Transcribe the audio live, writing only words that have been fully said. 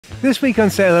This week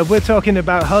on Sailor, we're talking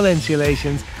about hull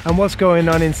insulations and what's going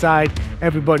on inside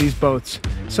everybody's boats.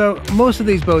 So most of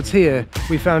these boats here,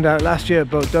 we found out last year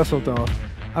at Boat Dusseldorf,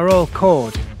 are all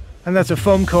cored. And that's a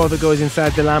foam core that goes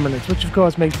inside the laminates, which of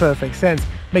course makes perfect sense.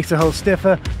 Makes the hull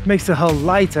stiffer, makes the hull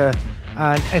lighter,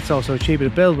 and it's also cheaper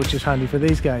to build, which is handy for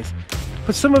these guys.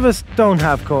 But some of us don't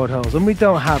have cored hulls, and we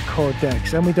don't have cored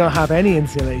decks, and we don't have any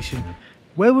insulation.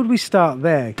 Where would we start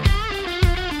there?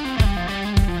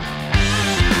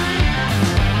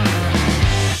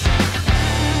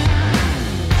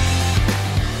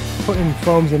 Putting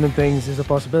foams in and things is a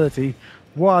possibility.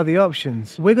 What are the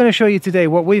options? We're going to show you today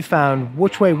what we've found,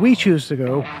 which way we choose to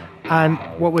go, and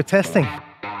what we're testing.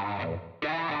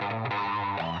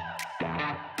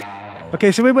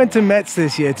 Okay, so we went to Metz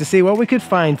this year to see what we could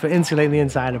find for insulating the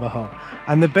inside of a hull.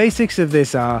 And the basics of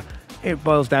this are, it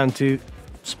boils down to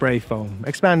spray foam,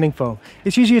 expanding foam.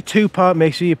 It's usually a two-part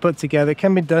mixture you put together. It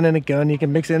can be done in a gun, you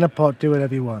can mix it in a pot, do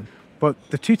whatever you want. But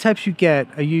the two types you get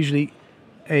are usually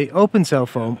a open cell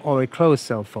foam or a closed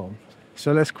cell foam.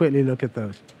 So let's quickly look at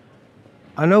those.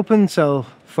 An open cell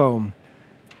foam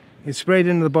is sprayed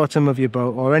into the bottom of your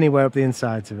boat or anywhere up the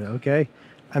insides of it, okay?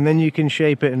 And then you can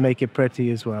shape it and make it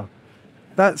pretty as well.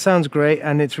 That sounds great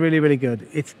and it's really, really good.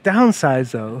 Its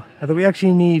downsides though are that we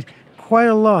actually need quite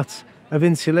a lot of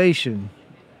insulation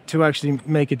to actually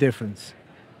make a difference.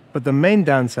 But the main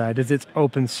downside is it's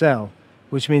open cell,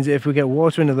 which means that if we get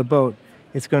water into the boat,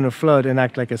 it's going to flood and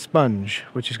act like a sponge,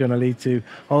 which is going to lead to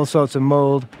all sorts of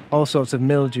mold, all sorts of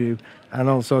mildew, and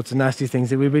all sorts of nasty things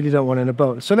that we really don't want in a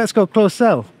boat. So let's go closed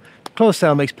cell. Closed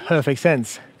cell makes perfect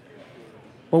sense.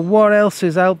 But what else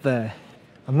is out there?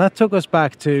 And that took us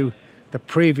back to the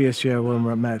previous year when we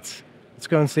were at Metz. Let's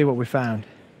go and see what we found.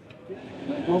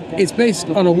 It's based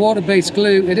on a water-based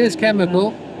glue. It is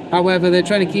chemical. However, they're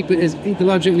trying to keep it as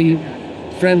ecologically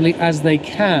friendly as they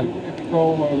can.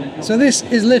 So this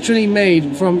is literally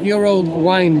made from your old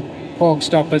wine cork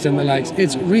stoppers and the likes.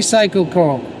 It's recycled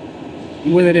cork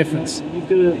with a difference.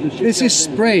 This is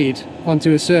sprayed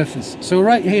onto a surface. So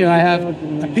right here I have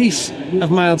a piece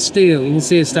of mild steel. You can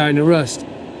see it's starting to rust.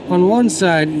 On one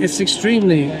side it's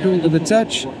extremely cool to the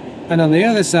touch, and on the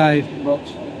other side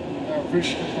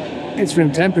it's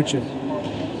room temperature.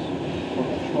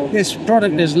 This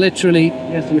product is literally,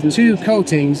 with two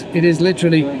coatings, it is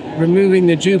literally removing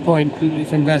the dew point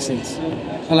from vessels,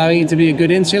 allowing it to be a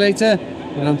good insulator,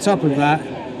 and on top of that,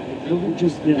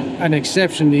 an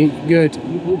exceptionally good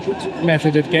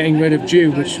method of getting rid of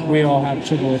dew, which we all have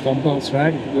trouble with on boats,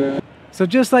 right? So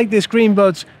just like this Green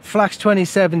Boat's Flax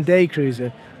 27 day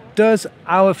cruiser, does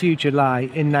our future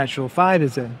lie in natural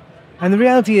fibres then? And the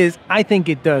reality is, I think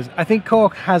it does. I think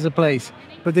cork has a place,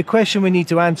 but the question we need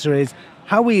to answer is,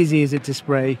 how easy is it to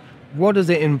spray? What does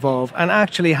it involve? And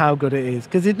actually how good it is?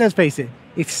 Because let's face it,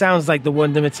 it sounds like the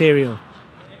wonder material.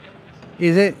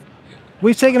 Is it?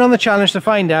 We've taken on the challenge to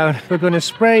find out. We're going to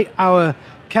spray our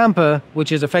camper,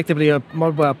 which is effectively a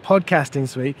mobile podcasting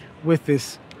suite, with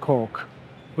this cork.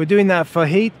 We're doing that for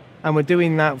heat and we're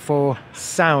doing that for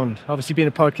sound. Obviously being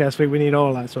a podcast suite, we need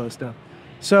all that sort of stuff.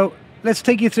 So let's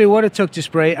take you through what it took to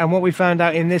spray and what we found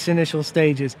out in this initial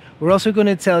stages. We're also going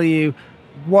to tell you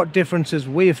what differences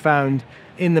we've found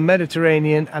in the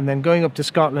Mediterranean and then going up to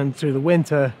Scotland through the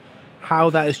winter, how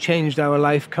that has changed our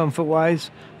life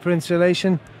comfort-wise for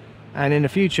insulation. And in the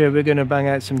future, we're going to bang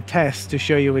out some tests to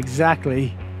show you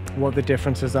exactly what the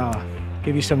differences are.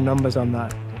 Give you some numbers on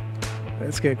that.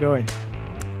 Let's get going.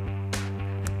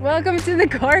 Welcome to the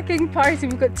corking party.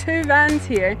 We've got two vans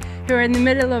here who are in the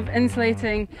middle of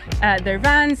insulating their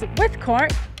vans with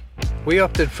cork. We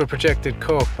opted for projected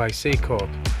cork by C-Cork.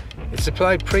 It's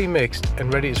supplied pre-mixed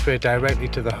and ready to spray directly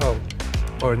to the hull,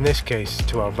 or in this case,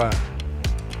 to our van.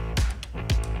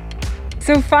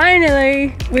 So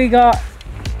finally, we got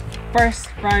first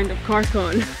round of cork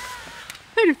on.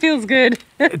 It feels good.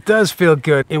 It does feel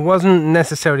good. It wasn't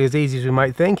necessarily as easy as we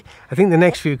might think. I think the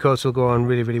next few coats will go on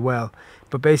really, really well.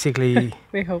 But basically...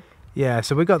 we hope. Yeah,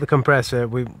 so we got the compressor.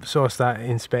 We sourced that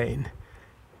in Spain.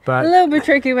 But a little bit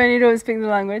tricky when you don't speak the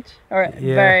language. Or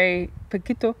yeah. Very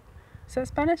poquito. Is that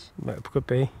Spanish? It could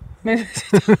be.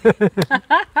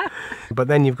 But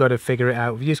then you've got to figure it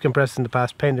out. We've used compressors in the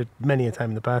past, painted many a time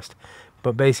in the past.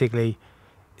 But basically,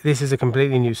 this is a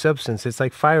completely new substance. It's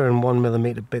like firing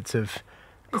 1mm bits of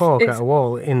cork at a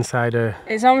wall inside a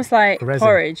It's almost like resin.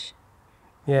 Porridge.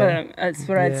 Yeah. But, that's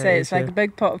what I'd say. It's like a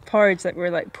big pot of porridge that we're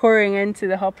like pouring into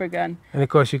the hopper gun. And of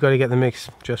course, you've got to get the mix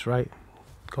just right.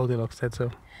 Goldilocks said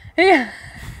so. Yeah.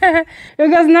 It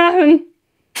goes nothing.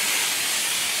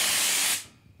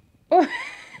 Oh,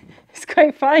 it's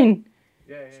quite fine.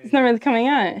 Yeah. It's not really coming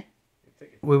out.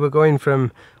 We were going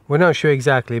from We're not sure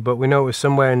exactly, but we know it was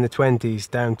somewhere in the 20s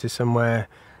down to somewhere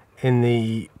in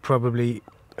the probably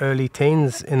early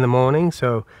teens in the morning.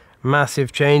 So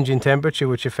massive change in temperature,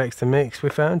 which affects the mix, we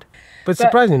found. But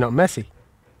surprisingly not messy.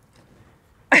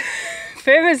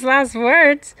 Famous last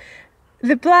words.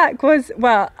 The black was,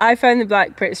 well, I found the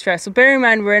black pretty stressful. Bear in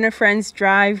mind, we're in a friend's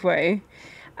driveway.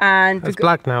 And it's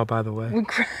black now, by the way.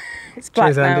 It's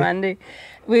black Cheers, now, Andy.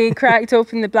 We cracked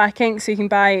open the black ink so you can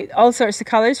buy all sorts of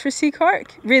colours for Sea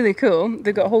Cork. Really cool.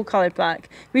 They've got whole coloured black.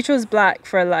 We chose black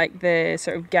for like the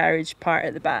sort of garage part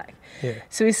at the back. Yeah.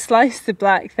 So we sliced the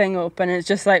black thing open and it's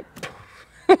just like...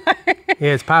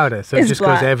 Yeah, it's powder, so it just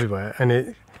black. goes everywhere. And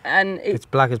it's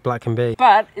black as black can be.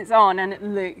 But it's on and it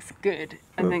looks good.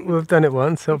 I think we've done it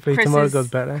once. Hopefully tomorrow goes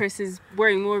better. Chris is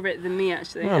worrying more about it than me,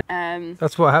 actually. Oh,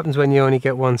 that's what happens when you only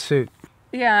get one suit.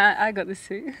 Yeah, I got the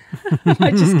suit.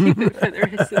 I just keep it for the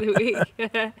rest of the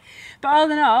week. But all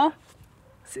in all,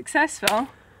 successful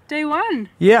day one.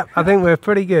 Yeah, I think we're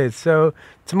pretty good. So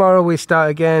tomorrow we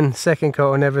start again, second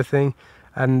coat and everything.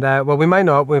 And well, we might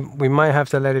not. We might have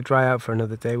to let it dry out for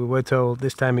another day. We were told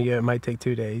this time of year it might take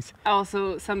 2 days.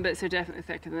 Also, some bits are definitely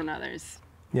thicker than others.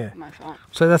 Yeah. My fault.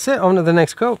 So that's it. On to the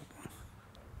next coat.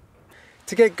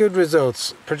 To get good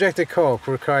results, projected cork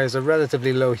requires a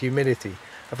relatively low humidity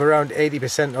of around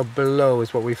 80% or below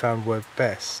is what we found worked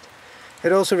best.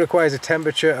 It also requires a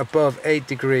temperature above 8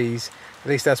 degrees, at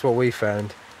least that's what we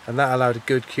found, and that allowed a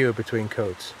good cure between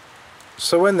coats.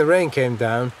 So when the rain came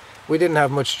down, we didn't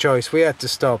have much choice. We had to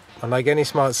stop, and like any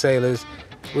smart sailors,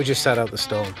 we just sat out the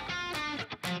storm.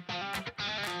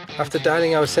 After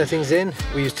dialing our settings in,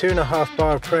 we used 2.5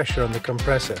 bar pressure on the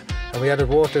compressor, and we added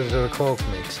water to the cork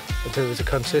mix until it was a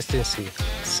consistency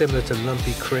similar to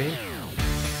lumpy cream.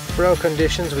 For our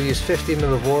conditions, we used 50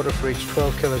 ml of water for each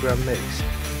 12 kilogram mix.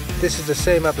 This is the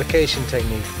same application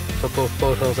technique for both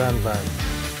boat hulls and vans.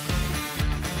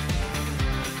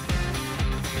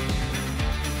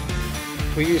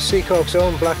 We used Sea Cork's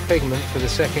own black pigment for the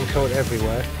second coat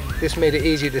everywhere. This made it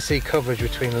easier to see coverage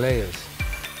between layers.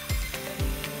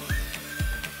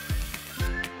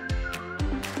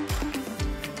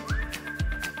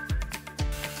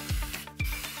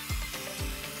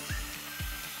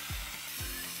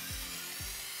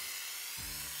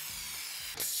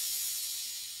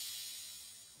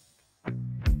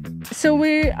 So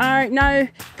we are now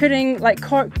putting like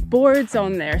cork boards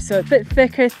on there, so a bit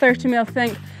thicker, 30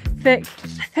 ml thick.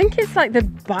 I think it's like the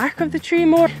bark of the tree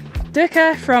more.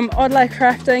 Duca from Odd Life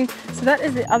Crafting, so that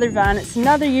is the other van. It's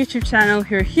another YouTube channel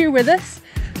who are here with us,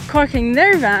 corking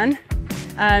their van.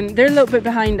 They're a little bit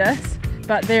behind us,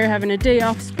 but they're having a day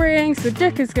off spraying, so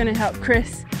Duca's going to help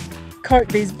Chris cork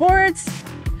these boards.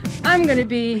 I'm going to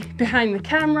be behind the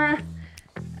camera.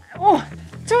 Oh,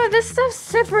 so this stuff's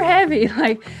super heavy.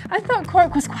 Like, I thought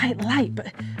cork was quite light,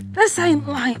 but this ain't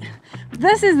light.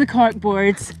 This is the cork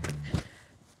boards.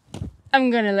 I'm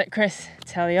gonna let Chris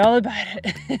tell you all about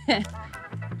it.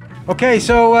 Okay,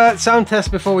 so sound test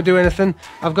before we do anything.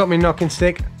 I've got my knocking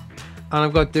stick, and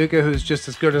I've got Duca, who's just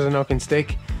as good as a knocking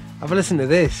stick. Have a listen to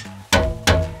this.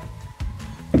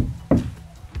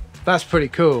 That's pretty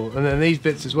cool. And then these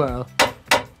bits as well.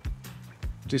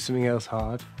 Do something else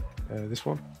hard. This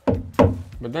one.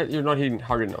 But that you're not hitting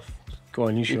hard enough. Go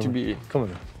on, you show me. Come on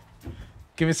then.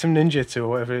 Give it some ninjutsu or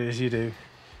whatever it is you do.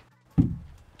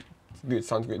 Good,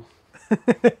 sounds good.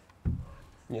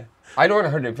 Yeah. I don't want to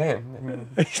hurt the van. I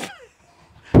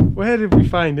mean... Where did we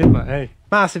find it, mate? Hey,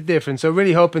 massive difference. So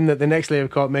really hoping that the next layer of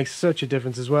cork makes such a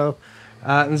difference as well.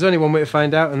 And there's only one way to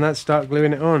find out, and that's start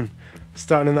gluing it on.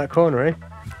 Starting in that corner, eh?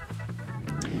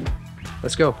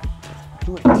 Let's go.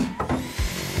 Do it.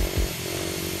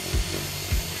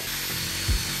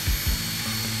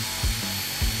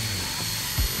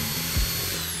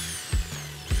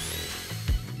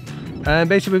 And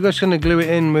basically we're just going to glue it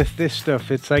in with this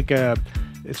stuff. It's like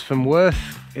it's from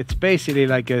Worth. It's basically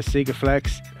like a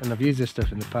Sigaflex, and I've used this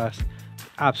stuff in the past.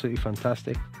 Absolutely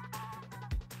fantastic.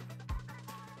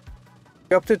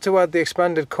 We opted to add the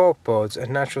expanded cork boards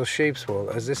and natural sheep's wool,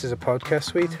 as this is a podcast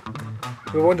suite.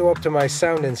 We want to optimize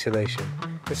sound insulation.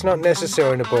 It's not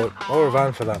necessary in a boat, or a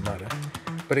van for that matter,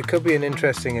 but it could be an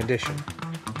interesting addition.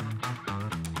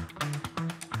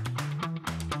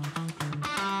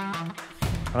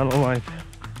 I don't like it.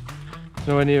 It's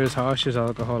nowhere near as harsh as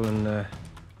alcohol and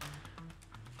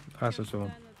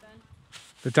acetone.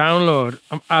 The download,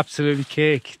 I'm absolutely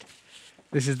caked.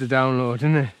 This is the download,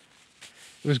 isn't it?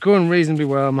 It was going reasonably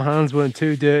well, my hands weren't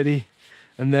too dirty,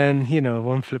 and then, you know,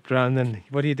 one flipped around, then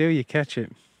what do? You catch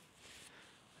it.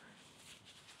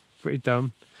 Pretty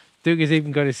dumb. Duke has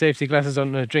even got his safety glasses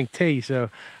on to drink tea, so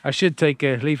I should take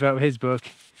a leaf out of his book.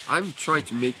 I'm trying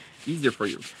to make it easier for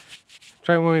you.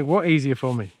 Try and make what easier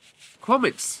for me?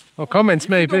 Comments. Or comments,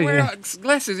 maybe. Don't wear Yeah.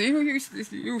 glasses.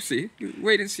 You'll see. You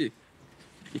wait and see.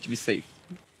 You can be safe.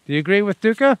 Do you agree with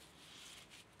Duca?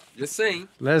 Just saying.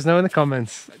 Let us know in the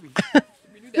comments. I mean,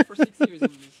 we do that for 6 years.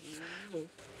 And,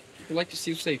 people like to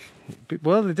see you safe.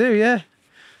 Well, they do, yeah.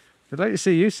 They'd like to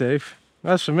see you safe.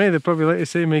 As for me, they'd probably like to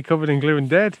see me covered in glue and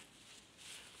dead.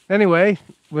 Anyway,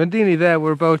 we're nearly there.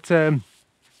 We're about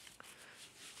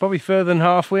probably further than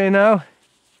halfway now.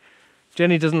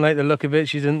 Jenny doesn't like the look of it.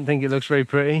 She doesn't think it looks very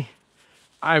pretty.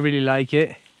 I really like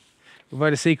it. We've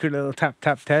had a secret little tap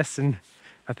test, and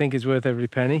I think it's worth every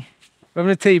penny. We're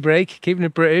having a tea break, keeping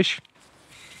it British.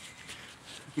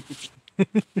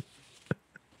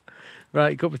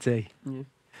 Right, cup of tea. Yeah.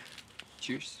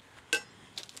 Cheers.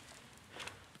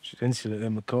 Should insulate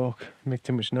them with cork. Make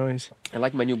too much noise. I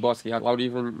like my new boss. He allowed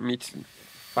even me to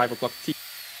 5 o'clock tea.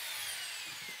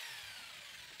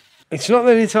 It's not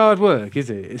that it's hard work, is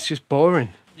it? It's just boring.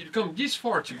 You've come this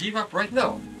far to give up right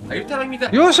now. Are you telling me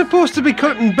that? You're supposed to be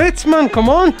cutting bits, man. Come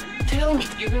on. Tell me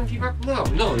you're gonna give up now.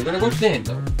 No, you're gonna go to bed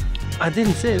though. I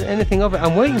didn't say anything of it.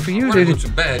 I'm waiting for you I'm gonna to... go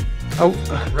to bed.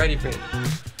 Oh, Ready bed.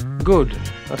 good.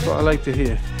 That's what I like to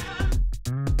hear.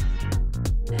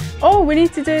 Oh, we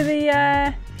need to do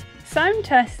the sound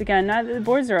test again now that the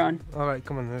boards are on. All right,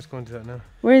 come on. Let's go into that now.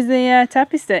 Where's the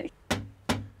tappy stick?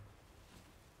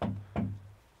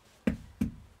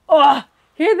 Oh,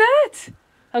 hear that?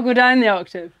 I'll go down the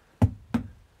octave.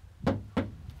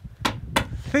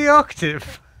 The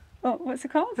octave. Oh, what's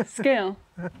it called? Scale.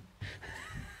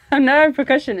 I'm now a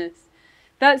percussionist.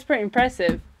 That's pretty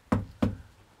impressive.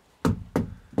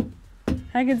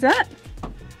 How good's that?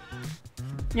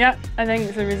 Yeah, I think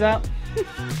it's a result.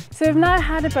 So we've now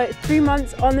had about 3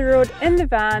 months on the road in the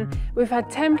van. We've had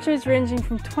temperatures ranging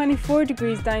from 24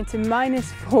 degrees down to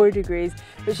 -4 degrees,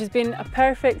 which has been a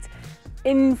perfect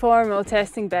informal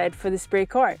testing bed for the spray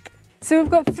cork. So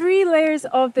we've got 3 layers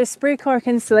of the spray cork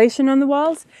insulation on the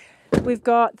walls. We've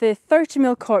got the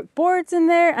 30mm cork boards in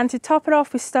there, and to top it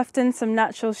off we stuffed in some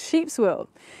natural sheep's wool.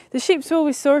 The sheep's wool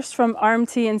we sourced from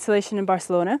RMT Insulation in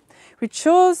Barcelona. We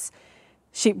chose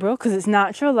sheep wool because it's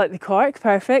natural, like the cork,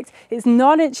 perfect. It's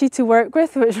not itchy to work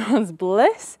with, which was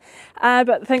bliss.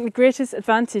 But I think the greatest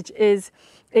advantage is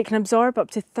it can absorb up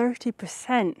to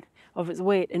 30% of its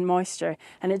weight in moisture,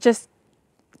 and it just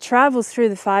travels through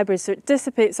the fibres, so it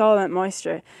dissipates all that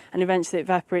moisture and eventually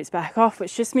evaporates back off,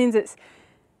 which just means it's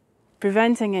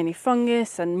preventing any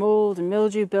fungus and mould and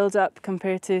mildew build-up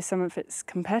compared to some of its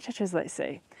competitors, let's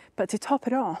say. But to top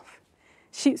it off,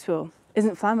 sheep's wool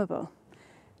isn't flammable.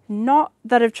 Not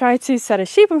that I've tried to set a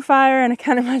sheep on fire, and I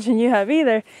can't imagine you have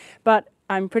either, but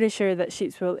I'm pretty sure that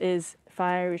sheep's wool is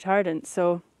fire retardant,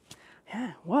 so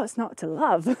yeah, what's not to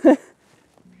love?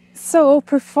 So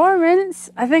performance,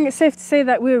 I think it's safe to say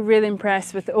that we were really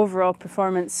impressed with the overall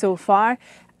performance so far.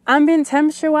 Ambient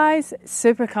temperature wise,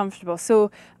 super comfortable.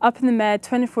 So up in the med,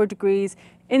 24 degrees,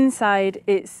 inside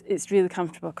it's really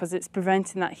comfortable because it's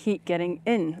preventing that heat getting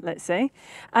in, let's say.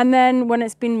 And then when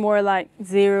it's been more like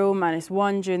 0,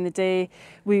 -1 during the day,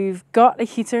 we've got a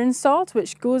heater installed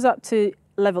which goes up to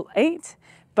level 8.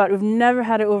 But we've never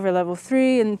had it over level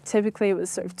 3, and typically it was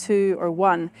sort of 2 or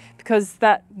 1 because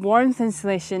that warmth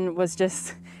insulation was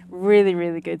just really,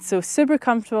 really good. So super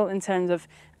comfortable in terms of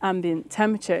ambient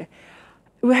temperature.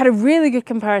 We had a really good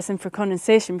comparison for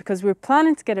condensation because we were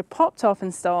planning to get a pop top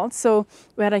installed. So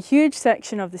we had a huge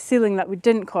section of the ceiling that we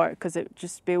didn't cork because it would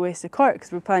just be a waste of cork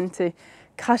because we were planning to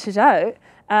cut it out.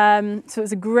 So it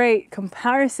was a great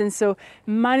comparison. So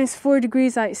 -4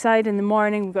 degrees outside in the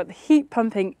morning, we've got the heat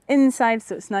pumping inside,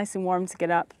 so it's nice and warm to get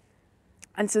up.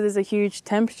 And so there's a huge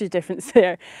temperature difference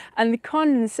there. And the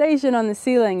condensation on the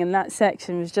ceiling in that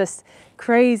section was just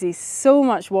crazy. So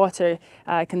much water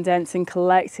condensing,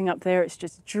 collecting up there. It's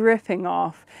just dripping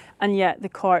off. And yet the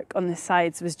cork on the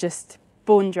sides was just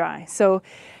bone dry. So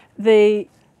the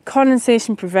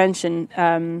condensation prevention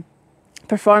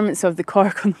performance of the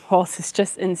cork on the walls is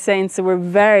just insane, so we're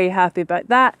very happy about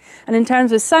that. And in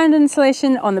terms of sound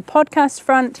insulation on the podcast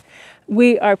front,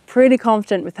 we are pretty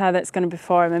confident with how that's going to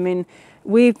perform. I mean,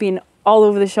 we've been all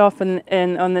over the shop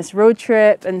on this road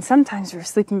trip, and sometimes we're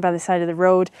sleeping by the side of the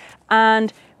road,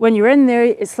 and when you're in there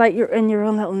it's like you're in your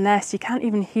own little nest. You can't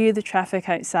even hear the traffic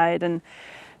outside. And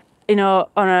you know,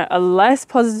 on a less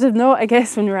positive note, I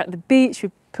guess, when we're at the beach,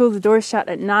 we pull the door shut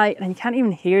at night and you can't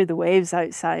even hear the waves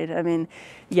outside. I mean,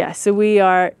 yeah, so we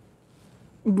are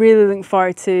really looking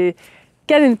forward to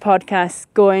getting the podcast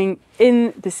going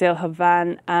in the Sail Hub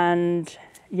van and,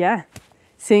 yeah,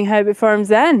 seeing how it performs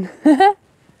then.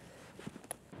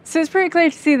 So it's pretty clear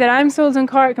to see that I'm sold on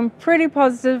Cork. I'm pretty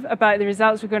positive about the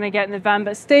results we're going to get in the van,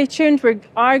 but stay tuned. We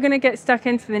are going to get stuck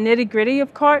into the nitty gritty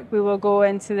of Cork. We will go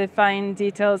into the fine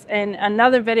details in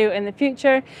another video in the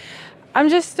future. I'm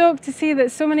just stoked to see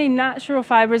that so many natural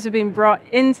fibres have been brought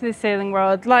into the sailing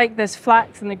world, like this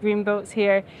flax and the green boats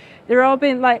here. They're all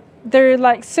being they're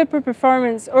like super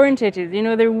performance orientated, you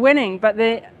know, they're winning, but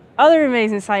the other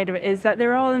amazing side of it is that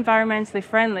they're all environmentally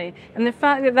friendly. And the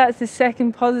fact that that's the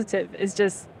second positive is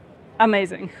just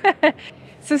amazing.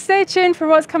 So stay tuned for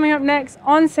what's coming up next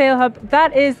on Sail Hub.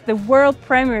 That is the world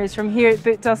premieres from here at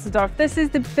Boot Dusseldorf. This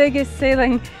is the biggest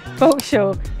sailing boat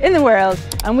show in the world,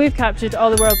 and we've captured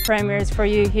all the world premieres for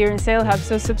you here in Sail Hub.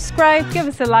 So subscribe, give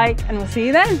us a like, and we'll see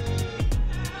you then.